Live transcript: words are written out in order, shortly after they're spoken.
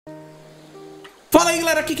Fala aí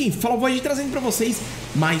galera, aqui quem fala vai trazendo pra vocês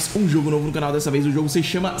mais um jogo novo no canal. Dessa vez o jogo se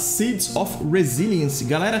chama Seeds of Resilience.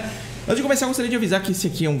 Galera, antes de começar eu gostaria de avisar que esse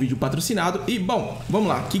aqui é um vídeo patrocinado. E bom, vamos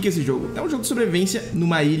lá, o que é esse jogo? É um jogo de sobrevivência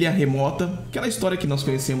numa ilha remota, aquela história que nós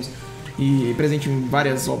conhecemos e presente em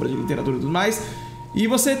várias obras de literatura e tudo mais. E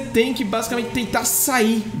você tem que basicamente tentar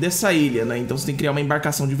sair dessa ilha, né? Então você tem que criar uma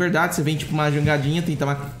embarcação de verdade. Você vem tipo uma jangadinha,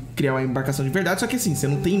 tentar criar uma embarcação de verdade. Só que assim, você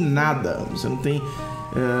não tem nada, você não tem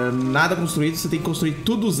nada construído. Você tem que construir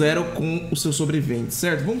tudo do zero com os seus sobreviventes,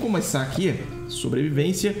 certo? Vamos começar aqui,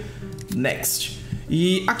 sobrevivência, next.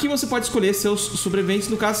 E aqui você pode escolher seus sobreviventes.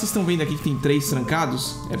 No caso, vocês estão vendo aqui que tem 3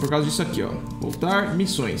 trancados. É por causa disso aqui, ó. Voltar,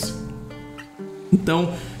 missões.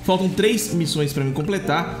 Então, faltam 3 missões pra mim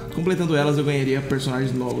completar. Completando elas, eu ganharia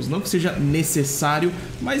personagens novos. Não que seja necessário,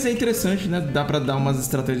 mas é interessante, né? Dá pra dar umas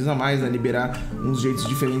estratégias a mais, né? Liberar uns jeitos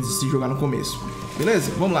diferentes de se jogar no começo.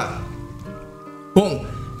 Beleza? Vamos lá. Bom,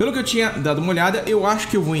 pelo que eu tinha dado uma olhada, eu acho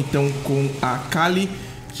que eu vou então com a Kali,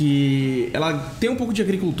 que ela tem um pouco de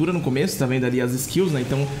agricultura no começo, tá vendo ali as skills, né?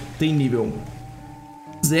 Então tem nível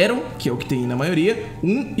 0, que é o que tem na maioria,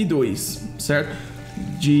 1 e 2, certo?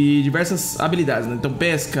 De diversas habilidades, né? Então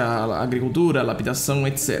pesca, agricultura, lapidação,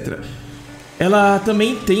 etc. Ela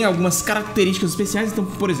também tem algumas características especiais. Então,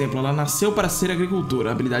 por exemplo, ela nasceu para ser agricultora.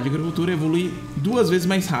 A habilidade de agricultura evolui 2 vezes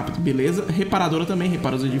mais rápido, beleza? Reparadora também,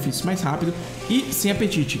 repara os edifícios mais rápido. E sem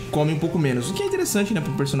apetite, come um pouco menos, o que é interessante, né,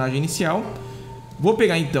 para o personagem inicial. Vou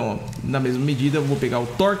pegar então, ó, na mesma medida, vou pegar o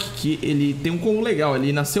Torque, que ele tem um combo legal.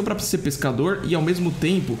 Ele nasceu para ser pescador e ao mesmo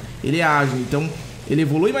tempo ele é ágil, então ele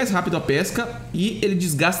evolui mais rápido a pesca e ele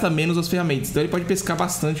desgasta menos as ferramentas. Então ele pode pescar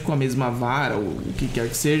bastante com a mesma vara ou o que quer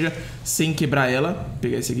que seja, sem quebrar ela. Vou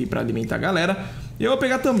pegar esse aqui para alimentar a galera. Eu vou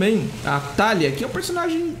pegar também a Thalia, que é um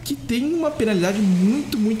personagem que tem uma penalidade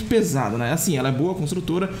muito pesada, né? Assim, ela é boa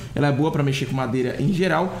construtora, ela é boa para mexer com madeira em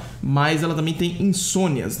geral, mas ela também tem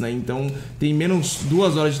insônias, né? Então tem menos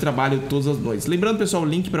 2 horas de trabalho todas as noites. Lembrando, pessoal, o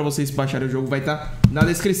link para vocês baixarem o jogo vai estar na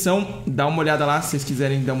descrição. Dá uma olhada lá, se vocês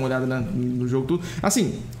quiserem dar uma olhada no jogo tudo.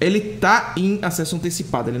 Assim, ele tá em acesso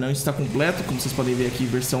antecipado, ele não está completo, como vocês podem ver aqui,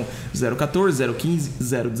 versão 0.14, 0.15,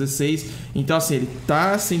 0.16. Então assim, ele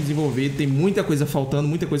tá sem desenvolver, tem muita coisa faltando,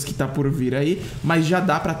 muita coisa que tá por vir aí, mas já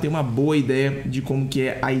dá pra ter uma boa ideia de como que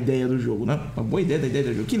é a ideia do jogo, né? Uma boa ideia da ideia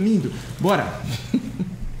do jogo, que lindo! Bora!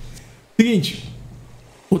 Seguinte,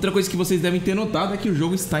 outra coisa que vocês devem ter notado é que o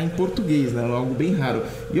jogo está em português, né? Algo bem raro.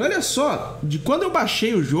 E olha só, de quando eu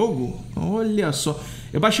baixei o jogo, olha só,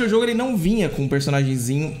 eu baixei o jogo, ele não vinha com um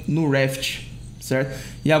personagemzinho no raft, certo?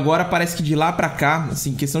 E agora parece que de lá pra cá, assim,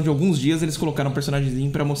 em questão de alguns dias, eles colocaram um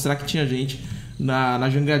personagemzinho pra mostrar que tinha gente na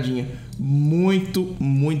jangadinha. Muito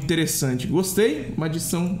interessante. Gostei, uma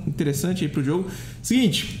adição interessante aí pro jogo.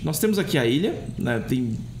 Seguinte, nós temos aqui a ilha, né?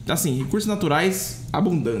 Tem, assim, recursos naturais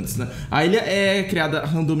abundantes, né? A ilha é criada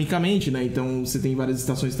randomicamente, né? Então você tem várias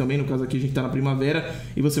estações também. No caso aqui a gente tá na primavera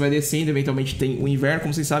e você vai descendo, eventualmente tem o inverno.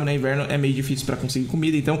 Como vocês sabem, né? Inverno é meio difícil para conseguir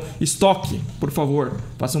comida, então estoque, por favor,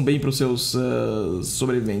 façam bem pros seus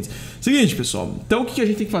sobreviventes. Seguinte, pessoal, então o que a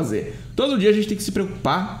gente tem que fazer? Todo dia a gente tem que se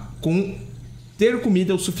preocupar com ter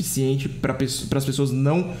comida o suficiente para as pessoas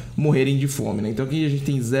não morrerem de fome, né? Então aqui a gente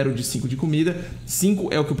tem 0 de 5 de comida.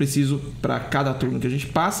 5 é o que eu preciso para cada turno que a gente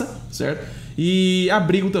passa, certo? E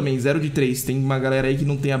abrigo também, 0 de 3. Tem uma galera aí que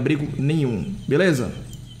não tem abrigo nenhum, beleza?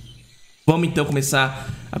 Vamos então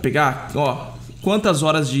começar a pegar, ó, quantas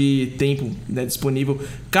horas de tempo, né, disponível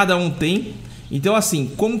cada um tem. Então assim,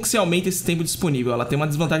 como que se aumenta esse tempo disponível? Ela tem uma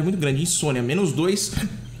desvantagem muito grande, insônia, -2.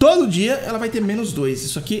 Todo dia ela vai ter -2.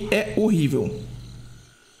 Isso aqui é horrível.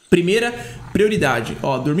 Primeira prioridade,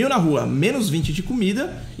 ó, dormiu na rua, -20 de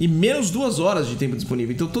comida e -2 horas de tempo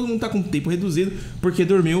disponível. Então todo mundo tá com tempo reduzido porque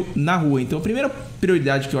dormiu na rua. Então a primeira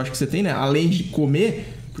prioridade que eu acho que você tem, né, além de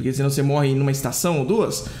comer, porque senão você morre numa estação ou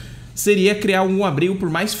 2, seria criar um abrigo, por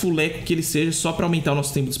mais fuleco que ele seja, só para aumentar o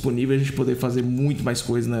nosso tempo disponível e a gente poder fazer muito mais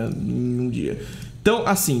coisa, né, em um dia. Então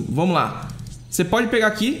assim, vamos lá. Você pode pegar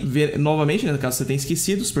aqui, ver novamente, né, caso você tenha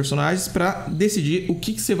esquecido os personagens, para decidir o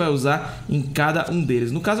que você vai usar em cada um deles.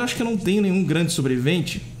 No caso, eu acho que eu não tenho nenhum grande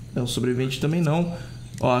sobrevivente. Não, sobrevivente também não.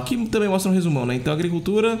 Ó, aqui também mostra um resumão, né? Então,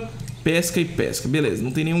 agricultura, pesca e pesca. Beleza,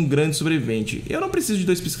 não tem nenhum grande sobrevivente. Eu não preciso de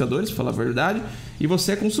 2 pescadores, pra falar a verdade. E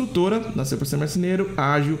você é construtora, nasceu por ser marceneiro,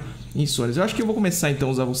 ágil, insônias. Eu acho que eu vou começar, então,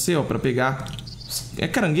 a usar você, ó, pra pegar... É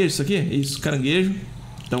caranguejo isso aqui? Isso, caranguejo.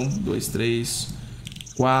 Então, 2, 3,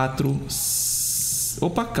 4...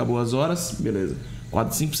 Opa, acabou as horas, beleza.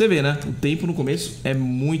 4, 5 pra você ver, né? O tempo no começo é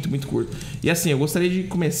muito curto. E assim, eu gostaria de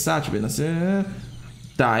começar, deixa eu ver,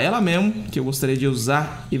 tá, ela mesmo, que eu gostaria de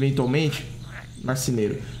usar eventualmente,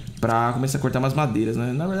 marceneiro, pra começar a cortar umas madeiras,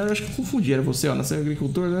 né? Na verdade, eu acho que eu confundi, era você, ó, nasceu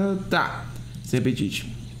agricultor, tá. Sem apetite.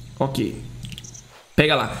 Ok.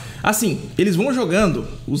 Pega lá. Assim, eles vão jogando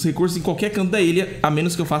os recursos em qualquer canto da ilha, a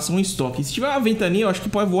menos que eu faça um estoque. Se tiver uma ventania, eu acho que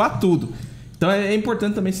pode voar tudo. Então é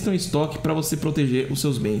importante também você ter um estoque para você proteger os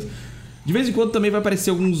seus bens. De vez em quando também vai aparecer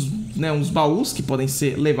alguns, né, uns baús que podem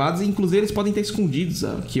ser levados. E inclusive eles podem estar escondidos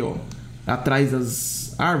aqui, ó, atrás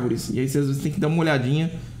das árvores. E aí você às vezes tem que dar uma olhadinha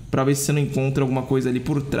para ver se você não encontra alguma coisa ali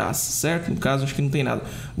por trás, certo? No caso, acho que não tem nada.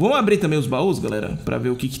 Vamos abrir também os baús, galera, para ver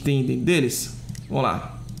o que tem dentro deles. Vamos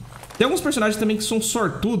lá. Tem alguns personagens também que são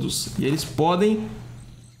sortudos e eles podem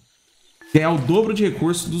ganhar o dobro de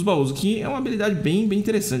recursos dos baús, o que é uma habilidade bem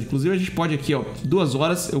interessante. Inclusive a gente pode aqui, ó, 2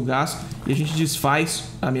 horas eu gasto e a gente desfaz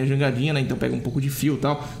a minha jangadinha, né? Então pega um pouco de fio e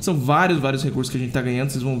tal. São vários recursos que a gente tá ganhando.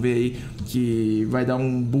 Vocês vão ver aí que vai dar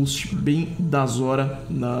um boost bem das horas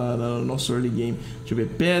no nosso early game. Deixa eu ver,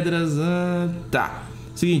 pedras, tá.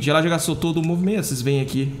 Seguinte, ela já gastou todo o movimento, vocês veem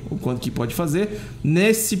aqui o quanto que pode fazer.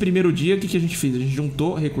 Nesse primeiro dia, o que a gente fez? A gente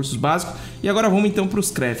juntou recursos básicos e agora vamos então para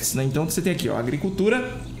os crafts, né? Então você tem aqui, ó, agricultura.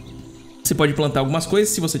 Você pode plantar algumas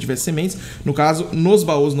coisas se você tiver sementes. No caso, nos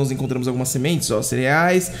baús nós encontramos algumas sementes, ó,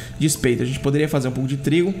 cereais, despeito. A gente poderia fazer um pouco de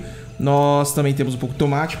trigo. Nós também temos um pouco de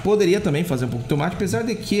tomate. Poderia também fazer um pouco de tomate, apesar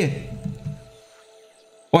de que...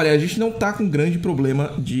 Olha, a gente não tá com grande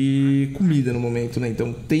problema de comida no momento, né?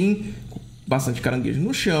 Então tem bastante caranguejo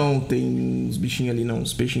no chão, tem uns bichinhos ali, não,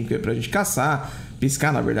 uns peixinhos que é pra gente caçar,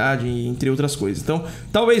 pescar, na verdade, entre outras coisas. Então,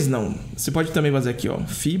 talvez não. Você pode também fazer aqui, ó,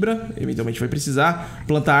 fibra, eventualmente vai precisar.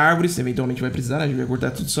 Plantar árvores, eventualmente vai precisar, né? A gente vai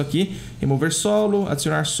cortar tudo isso aqui. Remover solo,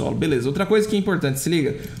 adicionar solo. Beleza. Outra coisa que é importante, se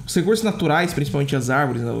liga. Os recursos naturais, principalmente as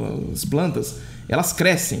árvores, as plantas, elas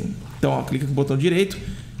crescem. Então, ó, clica com o botão direito.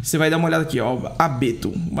 Você vai dar uma olhada aqui, ó, abeto.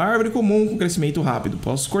 Uma árvore comum com crescimento rápido.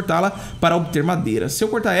 Posso cortá-la para obter madeira. Se eu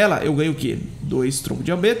cortar ela, eu ganho o quê? 2 troncos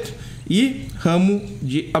de abeto e ramo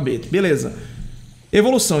de abeto. Beleza.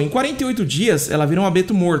 Evolução. Em 48 dias, ela vira um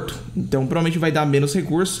abeto morto. Então, provavelmente vai dar menos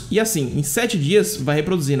recursos. E assim, em 7 dias, vai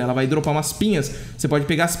reproduzindo. Ela vai dropar umas pinhas. Você pode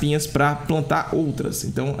pegar as pinhas para plantar outras.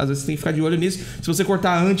 Então, às vezes, você tem que ficar de olho nisso. Se você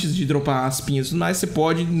cortar antes de dropar as pinhas e tudo mais, você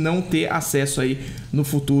pode não ter acesso aí no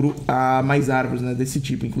futuro a mais árvores, né, desse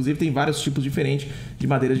tipo. Inclusive, tem vários tipos diferentes de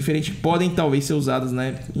madeira diferente que podem, talvez, ser usadas,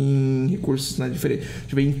 né, em recursos, né, diferentes.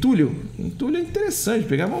 Deixa eu ver, entulho. Entulho é interessante.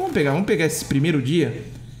 Vamos pegar esse primeiro dia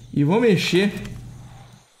e vamos mexer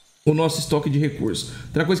o nosso estoque de recursos.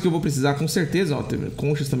 Outra coisa que eu vou precisar com certeza, ó,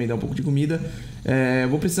 conchas também dá um pouco de comida.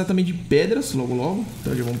 Vou precisar também de pedras logo.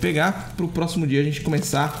 Então já vamos pegar para o próximo dia a gente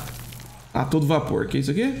começar a todo vapor. Que é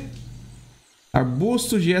isso aqui?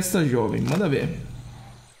 Arbusto de esta jovem. Manda ver.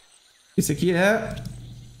 Esse aqui é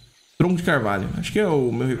tronco de carvalho. Acho que é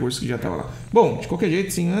o meu recurso que já estava lá. Bom, de qualquer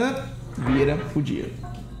jeito, sim, vira o dia.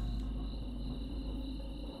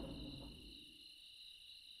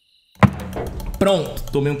 Pronto,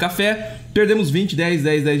 tomei um café, perdemos 20,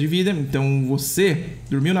 10 de vida, então você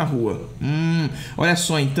dormiu na rua. Olha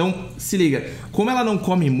só, então se liga, como ela não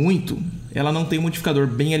come muito, ela não tem um modificador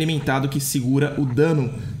bem alimentado que segura o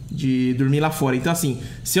dano de dormir lá fora. Então assim,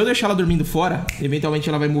 se eu deixar ela dormindo fora, eventualmente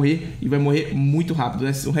ela vai morrer e vai morrer muito rápido,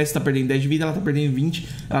 né? O resto tá perdendo 10 de vida, ela tá perdendo 20,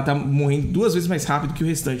 ela tá morrendo 2 vezes mais rápido que o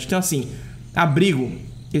restante. Então assim, abrigo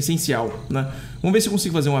essencial, né? Vamos ver se eu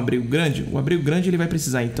consigo fazer um abrigo grande. O abrigo grande ele vai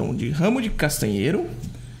precisar então de ramo de castanheiro.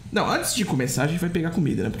 Não, antes de começar a gente vai pegar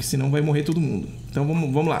comida, né? Porque senão vai morrer todo mundo. Então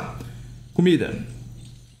vamos lá. Comida.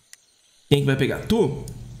 Quem que vai pegar? Tu?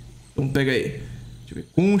 Então pega aí. Deixa eu ver.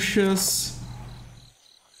 Conchas.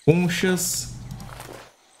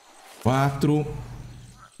 4.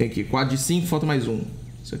 Tem aqui 4 de 5, falta mais um.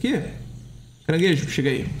 Isso aqui? Caranguejo, chega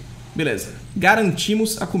aí. Beleza.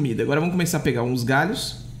 Garantimos a comida. Agora vamos começar a pegar uns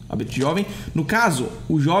galhos. Abeto jovem. No caso,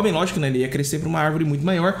 o jovem, lógico, né, ele ia crescer para uma árvore muito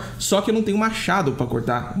maior, só que eu não tenho machado para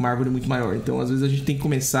cortar uma árvore muito maior. Então, às vezes, a gente tem que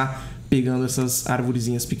começar pegando essas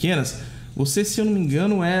arvorezinhas pequenas. Você, se eu não me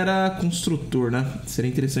engano, era construtor, né?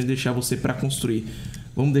 Seria interessante deixar você para construir.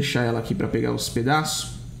 Vamos deixar ela aqui para pegar os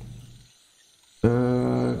pedaços.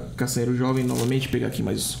 Castanheiro jovem, novamente, pegar aqui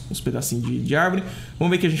mais uns pedacinhos de árvore.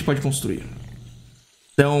 Vamos ver o que a gente pode construir.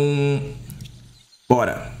 Então,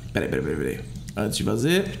 bora. Peraí. Antes de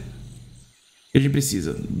fazer, o que a gente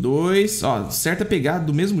precisa? 2, ó, certa pegada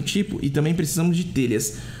do mesmo tipo e também precisamos de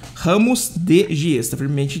telhas. Ramos de giesta,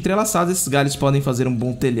 firmemente entrelaçados, esses galhos podem fazer um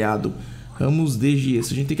bom telhado. Ramos de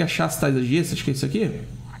giesta, a gente tem que achar as tais da giesta, acho que é isso aqui.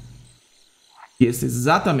 Giesta,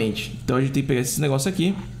 exatamente. Então a gente tem que pegar esse negócio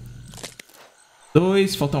aqui.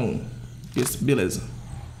 2, falta 1. Beleza.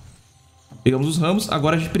 Pegamos os ramos,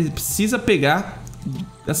 agora a gente precisa pegar,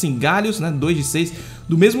 assim, galhos, né, 2 de 6,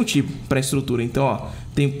 do mesmo tipo para a estrutura. Então, ó,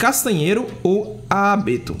 tem o castanheiro ou a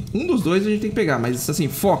abeto. Um dos dois a gente tem que pegar, mas assim,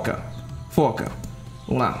 foca.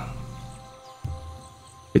 Vamos lá.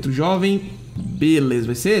 Preto jovem. Beleza,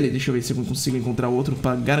 vai ser ele? Deixa eu ver se eu consigo encontrar outro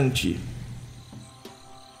pra garantir.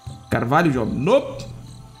 Carvalho jovem. Nope.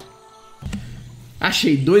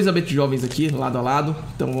 Achei 2 abetos jovens aqui, lado a lado.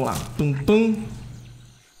 Então vamos lá. Pum, pum.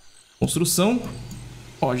 Construção.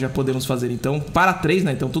 Ó, já podemos fazer então para 3,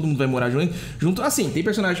 né? Então todo mundo vai morar junto. Assim, tem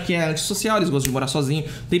personagem que é antissocial, eles gostam de morar sozinho.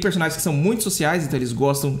 Tem personagens que são muito sociais, então eles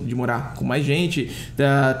gostam de morar com mais gente.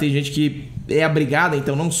 Tem gente que é abrigada,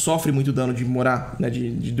 então não sofre muito dano de morar, né?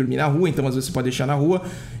 De dormir na rua. Então às vezes você pode deixar na rua.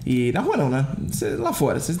 E na rua não, né? Lá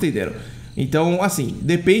fora, vocês entenderam. Então, assim,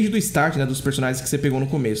 depende do start, né? Dos personagens que você pegou no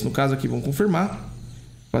começo. No caso aqui, vamos confirmar.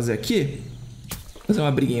 Fazer aqui. Fazer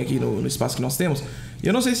uma briguinha aqui no espaço que nós temos. E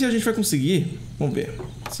eu não sei se a gente vai conseguir. Vamos ver.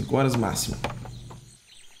 5 horas máximo.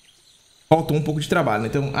 Faltou um pouco de trabalho, né?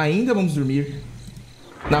 Então ainda vamos dormir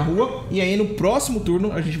na rua. E aí no próximo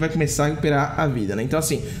turno a gente vai começar a recuperar a vida, né? Então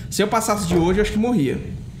assim, se eu passasse de hoje eu acho que morria.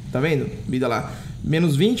 Tá vendo? Vida lá.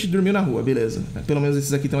 Menos 20, dormiu na rua, beleza. Pelo menos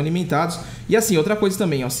esses aqui estão alimentados. E assim, outra coisa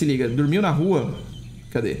também, ó. Se liga, dormiu na rua.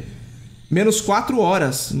 Cadê? Menos 4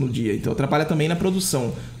 horas no dia, então atrapalha também na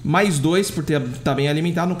produção. Mais 2 por estar bem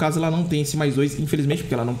alimentado. No caso, ela não tem esse mais 2, infelizmente,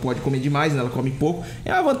 porque ela não pode comer demais, né? Ela come pouco.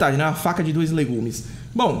 É uma vantagem, né? Uma faca de 2 legumes.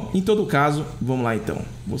 Bom, em todo caso, vamos lá então.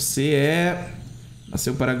 Você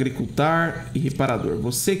nasceu para agricultar e reparador.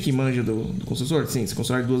 Você que manja do construtor? Sim, você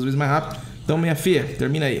constrói 2 vezes mais rápido. Então, minha filha,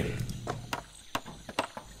 termina aí.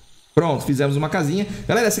 Pronto, fizemos uma casinha.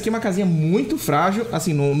 Galera, essa aqui é uma casinha muito frágil.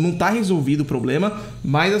 Assim, não tá resolvido o problema,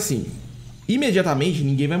 mas assim... imediatamente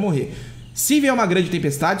ninguém vai morrer. Se vier uma grande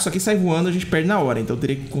tempestade, isso aqui sai voando, a gente perde na hora. Então eu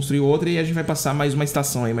teria que construir outra e a gente vai passar mais uma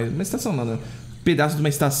estação aí. Uma estação não, né? Um pedaço de uma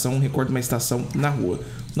estação, um recorte de uma estação na rua.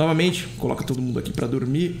 Novamente, coloca todo mundo aqui pra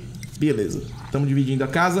dormir. Beleza. Estamos dividindo a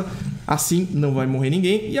casa. Assim não vai morrer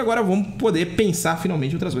ninguém. E agora vamos poder pensar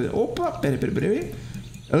finalmente em outras coisas. Opa, peraí.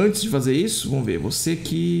 Antes de fazer isso, vamos ver. Você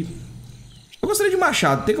que... eu gostaria de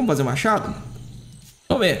machado. Tem como fazer machado?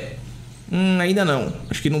 Vamos ver. Ainda não.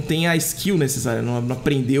 Acho que não tem a skill necessária. Não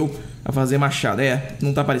aprendeu a fazer machado.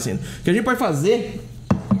 Não tá aparecendo. O que a gente pode fazer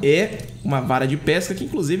é uma vara de pesca, que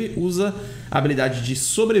inclusive usa a habilidade de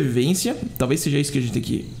sobrevivência. Talvez seja isso que a gente tem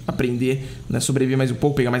que aprender, né? Sobreviver mais um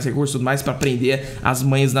pouco, pegar mais recursos e tudo mais pra aprender as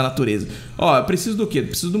manhas da natureza. Ó, eu preciso do quê? Eu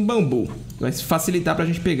preciso de um bambu. Vai facilitar pra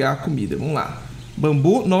gente pegar a comida. Vamos lá.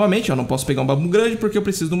 Bambu, novamente, eu não posso pegar um bambu grande porque eu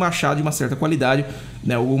preciso de um machado de uma certa qualidade,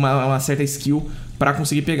 né? Ou uma certa skill para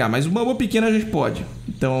conseguir pegar. Mas um bambu pequeno a gente pode.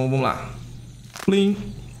 Então, vamos lá. Plim.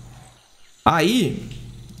 Aí,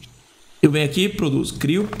 eu venho aqui, produzo,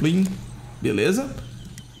 crio, plim. Beleza?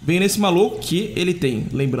 Venho nesse maluco que ele tem.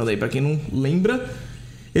 Lembrando aí, para quem não lembra,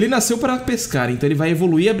 ele nasceu para pescar. Então, ele vai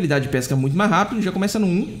evoluir a habilidade de pesca muito mais rápido. Já começa no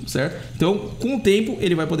 1, certo? Então, com o tempo,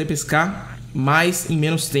 ele vai poder pescar mais em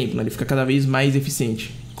menos tempo, né? Ele fica cada vez mais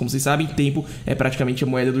eficiente. Como vocês sabem, tempo é praticamente a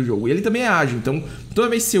moeda do jogo. E ele também é ágil, então toda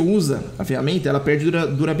vez que você usa a ferramenta, ela perde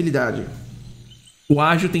durabilidade. O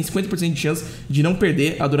ágil tem 50% de chance de não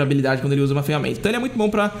perder a durabilidade quando ele usa uma ferramenta. Então ele é muito bom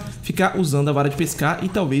pra ficar usando a vara de pescar e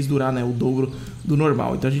talvez durar, né, o dobro do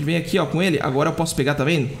normal. Então a gente vem aqui, ó, com ele. Agora eu posso pegar, tá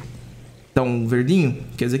vendo? Então, verdinho,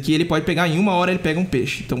 quer dizer que ele pode pegar em 1 hora, ele pega um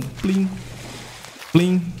peixe. Então, plim,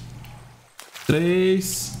 plim,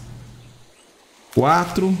 3...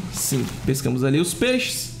 4, 5. Pescamos ali os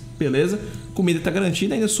peixes. Beleza. Comida tá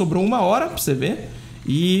garantida. Ainda sobrou 1 hora pra você ver.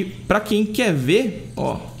 E pra quem quer ver,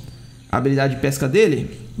 ó, a habilidade de pesca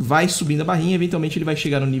dele vai subindo a barrinha. Eventualmente ele vai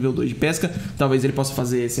chegar no nível 2 de pesca. Talvez ele possa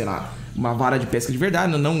fazer, sei lá, uma vara de pesca de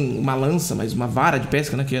verdade. Não uma lança, mas uma vara de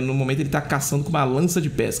pesca, né? Que no momento ele tá caçando com uma lança de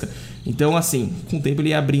pesca. Então, assim, com o tempo ele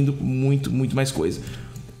ia abrindo muito mais coisa.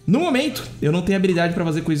 No momento, eu não tenho habilidade para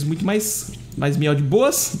fazer coisas muito mais miel de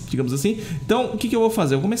boas, digamos assim. Então, o que eu vou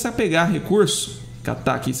fazer? Eu vou começar a pegar recurso,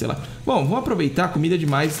 catar aqui, sei lá. Bom, vamos aproveitar, comida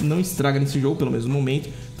demais não estraga nesse jogo, pelo menos no momento.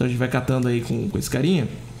 Então a gente vai catando aí com esse carinha.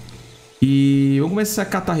 E eu vou começar a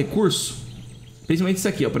catar recurso, principalmente isso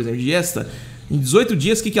aqui, ó, por exemplo, giesta. Em 18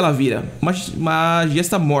 dias, o que ela vira? Uma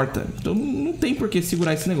giesta morta. Então não tem por que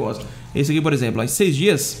segurar esse negócio. Esse aqui, por exemplo, ó, em 6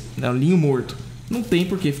 dias, é um linho morto. Não tem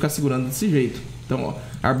por que ficar segurando desse jeito. Então, ó,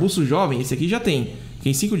 arbusto jovem, esse aqui já tem. Que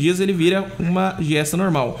em 5 dias ele vira uma giesta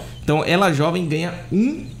normal. Então, ela jovem ganha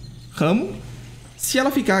 1 ramo. Se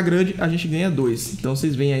ela ficar grande, a gente ganha 2. Então,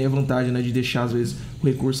 vocês veem aí a vantagem, né, de deixar, às vezes, o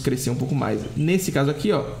recurso crescer um pouco mais. Nesse caso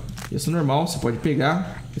aqui, ó, giesta normal, você pode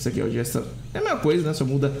pegar. Esse aqui, ó, giesta é a mesma coisa, né? Só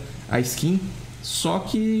muda a skin. Só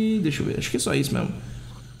que, deixa eu ver, acho que é só isso mesmo.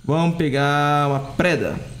 Vamos pegar uma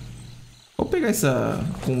preda. Vou pegar essa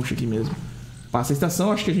concha aqui mesmo. Passa a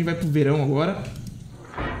estação, acho que a gente vai pro verão agora.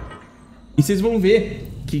 E vocês vão ver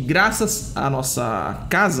que graças à nossa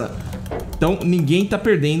casa, Então ninguém tá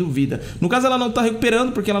perdendo vida. No caso ela não tá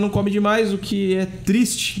recuperando porque ela não come demais, o que é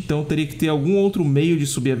triste. Então teria que ter algum outro meio de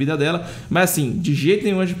subir a vida dela. Mas assim, de jeito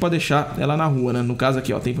nenhum a gente pode deixar ela na rua, né? No caso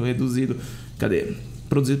aqui, ó, tempo reduzido. Cadê?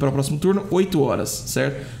 Produzido para o próximo turno, 8 horas,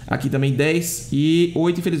 certo? Aqui também 10 e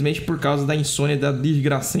 8, infelizmente, por causa da insônia da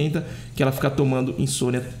desgracenta, que ela fica tomando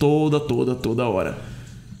insônia toda hora.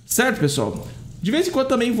 Certo, pessoal? De vez em quando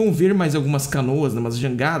também vão vir mais algumas canoas, né, umas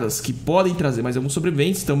jangadas, que podem trazer mais alguns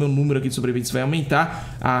sobreviventes. Então meu número aqui de sobreviventes vai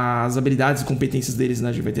aumentar. As habilidades e competências deles, né,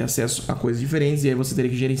 a gente vai ter acesso a coisas diferentes. E aí você teria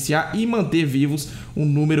que gerenciar e manter vivos um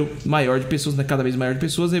número maior de pessoas, né, cada vez maior de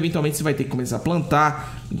pessoas. E eventualmente você vai ter que começar a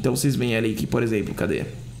plantar. Então vocês veem ali que, por exemplo, cadê?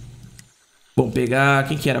 Bom, pegar...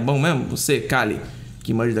 Quem que era bom mesmo? Você, Kali,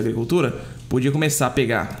 que manja da agricultura. Podia começar a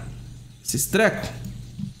pegar esses trecos.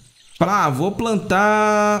 Falar, vou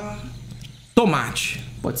plantar... tomate,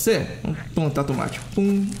 pode ser? Vamos plantar tomate.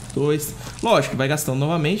 1, 2. Lógico, vai gastando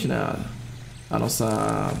novamente, né? A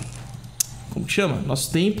nossa... Como que chama?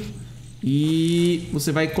 Nosso tempo. E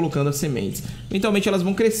você vai colocando as sementes. Eventualmente elas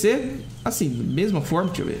vão crescer assim, da mesma forma.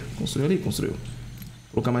 Deixa eu ver. Construiu ali? Construiu.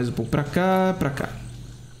 Vou colocar mais um pouco pra cá, pra cá.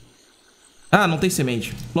 Ah, não tem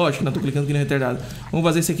semente. Lógico, não tô clicando aqui no retardado. Vamos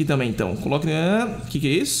fazer esse aqui também, então. Coloque... O que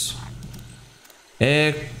é isso?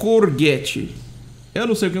 É corguete. Eu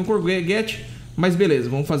não sei o que é um corguete, mas beleza,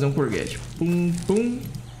 vamos fazer um corguete. Pum, pum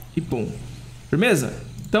e pum. Firmeza?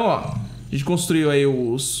 Então, ó, a gente construiu aí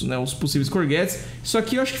os possíveis corguetes. Isso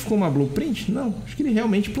aqui eu acho que ficou uma blueprint? Não, acho que ele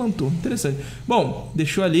realmente plantou. Interessante. Bom,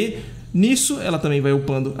 deixou ali. Nisso, ela também vai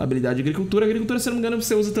upando a habilidade de agricultura. A agricultura, se não me engano,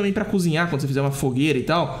 você usa também pra cozinhar. Quando você fizer uma fogueira e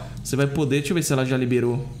tal, você vai poder... Deixa eu ver se ela já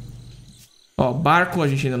liberou. Ó, barco a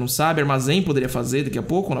gente ainda não sabe. Armazém poderia fazer daqui a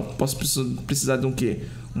pouco. Posso precisar de um quê?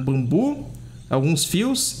 Um bambu... Alguns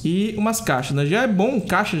fios e umas caixas, né? Já é bom,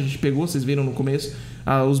 caixa a gente pegou, vocês viram no começo.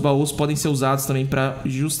 Os baús podem ser usados também para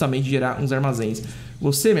justamente gerar uns armazéns.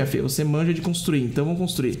 Você, minha filha, você manja de construir, então vamos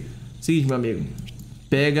construir. Seguinte, meu amigo.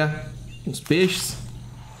 Pega uns peixes.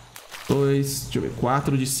 2, deixa eu ver,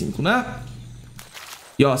 4 de 5, né?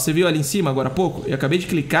 E ó, você viu ali em cima agora há pouco? Eu acabei de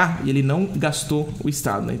clicar e ele não gastou o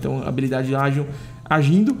estado, né? Então, habilidade ágil,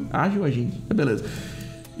 agindo. Beleza.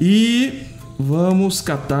 E... vamos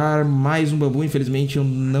catar mais um bambu. Infelizmente eu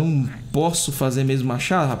não posso fazer mesmo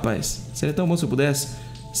machado, rapaz. Seria tão bom se eu pudesse.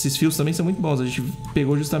 Esses fios também são muito bons. A gente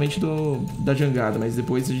pegou justamente da jangada, mas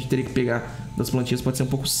depois a gente teria que pegar das plantinhas. Pode ser um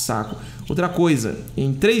pouco saco. Outra coisa,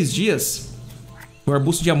 em 3 dias o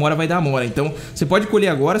arbusto de amora vai dar amora. Então você pode colher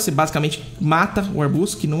agora, você basicamente mata o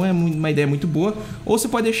arbusto, que não é uma ideia muito boa. Ou você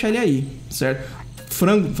pode deixar ele aí, certo?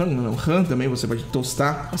 Frango não, rã também você pode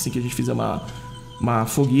tostar assim que a gente fizer uma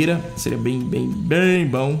fogueira, seria bem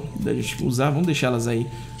bom da gente usar. Vamos deixá-las aí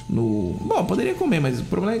no... Bom, poderia comer, mas o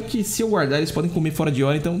problema é que se eu guardar, eles podem comer fora de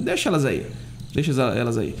hora, então deixa elas aí. Deixa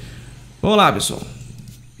elas aí. Vamos lá, pessoal.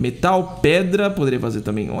 Metal, pedra, poderia fazer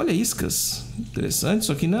também. Olha, iscas. Interessante,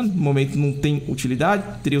 só que no momento não tem utilidade.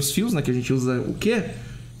 Teria os fios, né, que a gente usa o quê?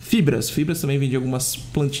 Fibras. Fibras também vem de algumas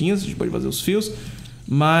plantinhas, a gente pode fazer os fios.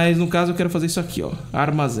 Mas no caso eu quero fazer isso aqui, ó.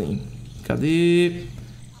 Armazém. Cadê...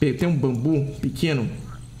 Tem um bambu pequeno.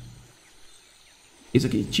 Isso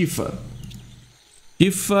aqui, tifa.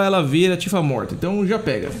 Tifa, ela vira tifa morta. Então já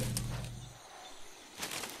pega.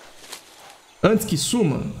 Antes que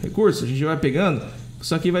suma recurso, a gente vai pegando.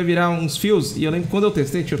 Isso aqui vai virar uns fios. E eu lembro quando eu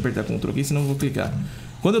testei... Deixa eu apertar Ctrl aqui, senão eu vou clicar.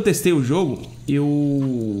 Quando eu testei o jogo,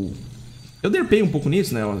 eu derpei um pouco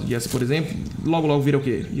nisso, né? E essa, por exemplo, logo vira o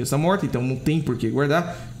quê? E essa morta, então não tem por que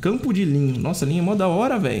guardar. Campo de linho. Nossa, linho é mó da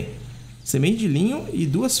hora, velho. Semente de linho e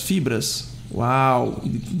 2 fibras. Uau! E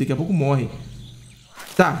daqui a pouco morre.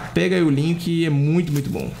 Tá, pega aí o linho que é muito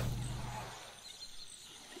bom.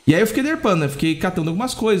 E aí eu fiquei derpando, né? Fiquei catando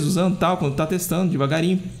algumas coisas, usando tal, quando tá testando,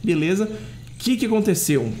 devagarinho. Beleza. O que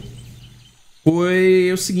aconteceu?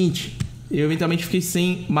 Foi o seguinte. Eu eventualmente fiquei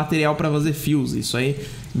sem material pra fazer fios. Isso aí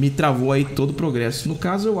me travou aí todo o progresso. No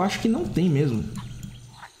caso, eu acho que não tem mesmo.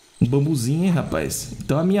 Um bambuzinho, hein, rapaz?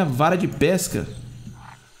 Então a minha vara de pesca...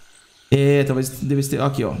 talvez devesse ter...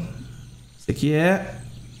 Aqui, ó. Esse aqui é...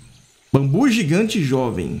 bambu gigante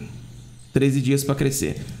jovem. 13 dias pra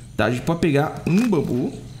crescer. Tá, a gente pode pegar um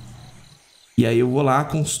bambu. E aí eu vou lá,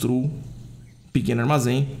 construo um pequeno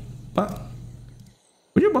armazém. Opa.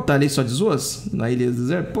 Podia botar ali só de zoas? Na Ilha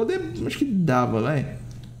Deserta? Poder... Acho que dava, vai.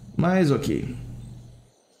 Mas ok.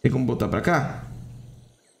 Tem como botar pra cá?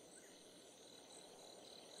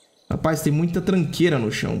 Rapaz, tem muita tranqueira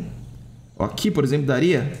no chão. Aqui, por exemplo,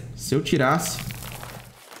 daria, se eu tirasse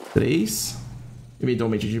 3,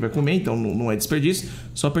 eventualmente a gente vai comer, então não é desperdício,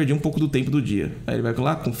 só perdi um pouco do tempo do dia. Aí ele vai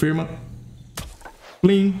lá, confirma,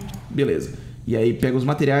 plim, beleza. E aí pega os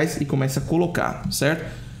materiais e começa a colocar,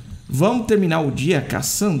 certo? Vamos terminar o dia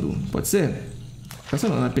caçando? Pode ser?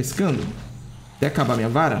 Caçando não, né? Pescando? Até acabar minha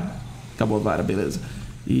vara? Acabou a vara, beleza.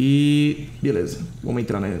 E... beleza. Vamos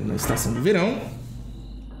entrar na estação do verão.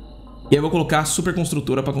 E aí eu vou colocar a super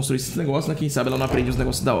construtora pra construir esses negócios, né? Quem sabe ela não aprende os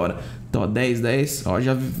negócios da hora. Então, ó, 10, 10. Ó,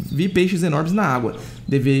 já vi peixes enormes na água.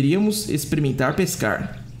 Deveríamos experimentar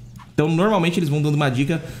pescar. Então, normalmente eles vão dando uma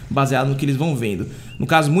dica baseada no que eles vão vendo. No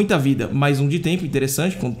caso, muita vida, mais um de tempo,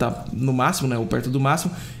 interessante, quando tá no máximo, né? Ou perto do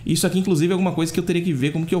máximo. Isso aqui, inclusive, é alguma coisa que eu teria que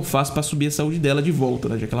ver como que eu faço pra subir a saúde dela de volta,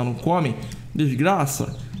 né? Já que ela não come,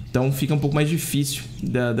 desgraça. Então, fica um pouco mais difícil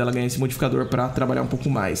dela ganhar esse modificador pra trabalhar um pouco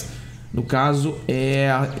mais. No caso, é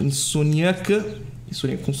a insôniaca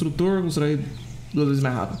construtor, construir 2 vezes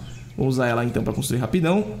mais rápido. Vou usar ela então para construir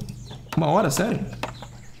rapidão. 1 hora, sério?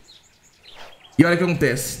 E olha o que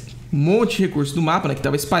acontece. Um monte de recurso do mapa, né, que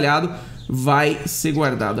estava espalhado, vai ser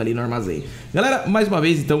guardado ali no armazém. Galera, mais uma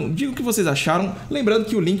vez, então, diga o que vocês acharam. Lembrando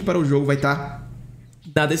que o link para o jogo vai estar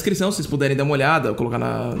na descrição, se vocês puderem dar uma olhada, colocar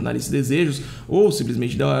na lista de desejos, ou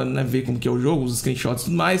simplesmente ver como que é o jogo, os screenshots e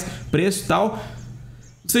tudo mais, preço e tal.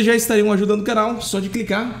 Vocês já estariam ajudando o canal, só de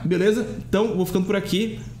clicar, beleza? Então, vou ficando por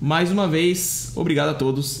aqui. Mais uma vez, obrigado a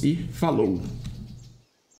todos e falou!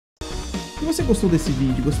 Se você gostou desse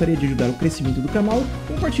vídeo e gostaria de ajudar o crescimento do canal,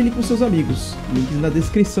 compartilhe com seus amigos. Links na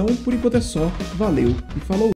descrição, por enquanto é só. Valeu e falou!